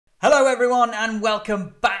Hello everyone and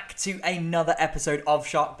welcome back to another episode of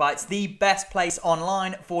Shark Bytes, the best place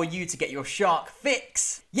online for you to get your shark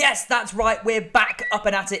fix. Yes, that's right, we're back up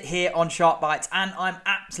and at it here on Shark Bytes and I'm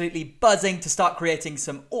absolutely buzzing to start creating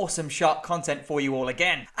some awesome shark content for you all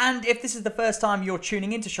again. And if this is the first time you're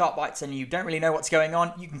tuning into Shark Bytes and you don't really know what's going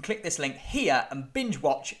on, you can click this link here and binge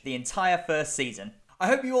watch the entire first season. I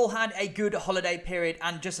hope you all had a good holiday period,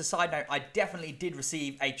 and just a side note, I definitely did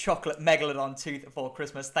receive a chocolate megalodon tooth for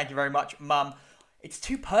Christmas. Thank you very much, Mum. It's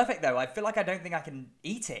too perfect though. I feel like I don't think I can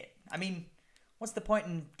eat it. I mean, what's the point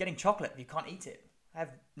in getting chocolate if you can't eat it? I have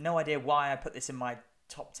no idea why I put this in my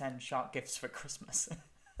top 10 shark gifts for Christmas.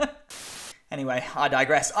 Anyway, I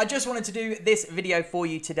digress. I just wanted to do this video for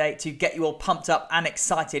you today to get you all pumped up and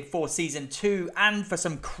excited for season 2 and for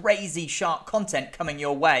some crazy shark content coming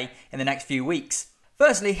your way in the next few weeks.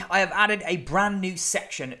 Firstly, I have added a brand new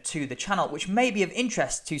section to the channel which may be of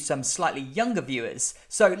interest to some slightly younger viewers.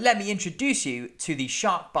 So let me introduce you to the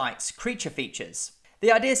Shark Bytes creature features.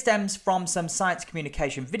 The idea stems from some science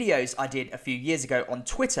communication videos I did a few years ago on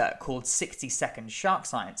Twitter called 60-Second Shark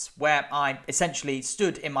Science, where I essentially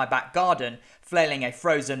stood in my back garden flailing a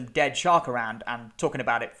frozen dead shark around and talking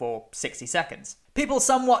about it for 60 seconds. People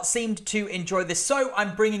somewhat seemed to enjoy this, so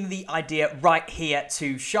I'm bringing the idea right here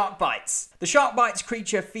to Shark Bytes. The Shark Bytes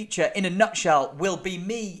creature feature in a nutshell will be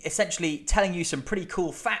me essentially telling you some pretty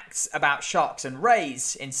cool facts about sharks and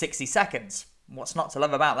rays in 60 seconds. What's not to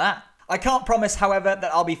love about that? I can't promise, however,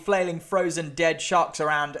 that I'll be flailing frozen dead sharks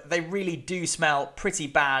around. They really do smell pretty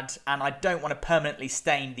bad, and I don't want to permanently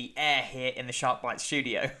stain the air here in the Shark Bytes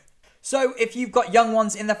studio. So if you've got young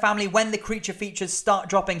ones in the family, when the creature features start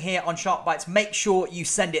dropping here on Shark Bytes, make sure you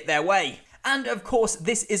send it their way. And of course,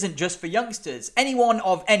 this isn't just for youngsters. Anyone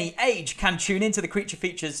of any age can tune into the creature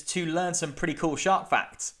features to learn some pretty cool shark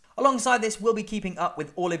facts. Alongside this, we'll be keeping up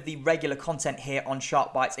with all of the regular content here on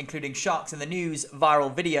Shark Bytes, including sharks in the news,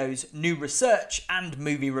 viral videos, new research, and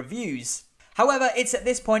movie reviews. However, it's at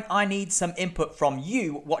this point I need some input from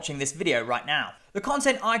you watching this video right now. The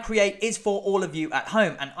content I create is for all of you at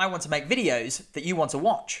home, and I want to make videos that you want to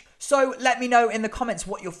watch. So let me know in the comments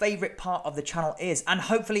what your favourite part of the channel is, and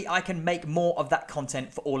hopefully I can make more of that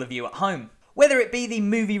content for all of you at home. Whether it be the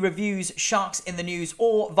movie reviews, sharks in the news,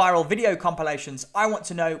 or viral video compilations, I want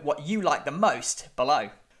to know what you like the most below.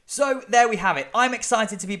 So there we have it. I'm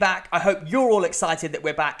excited to be back. I hope you're all excited that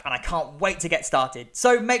we're back, and I can't wait to get started.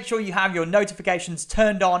 So make sure you have your notifications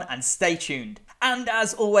turned on and stay tuned. And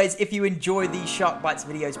as always, if you enjoy these Shark Bytes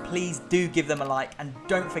videos, please do give them a like, and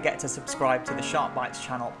don't forget to subscribe to the Shark Bytes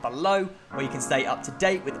channel below, where you can stay up to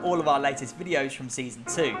date with all of our latest videos from season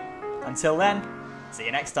 2. Until then, see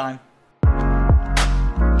you next time.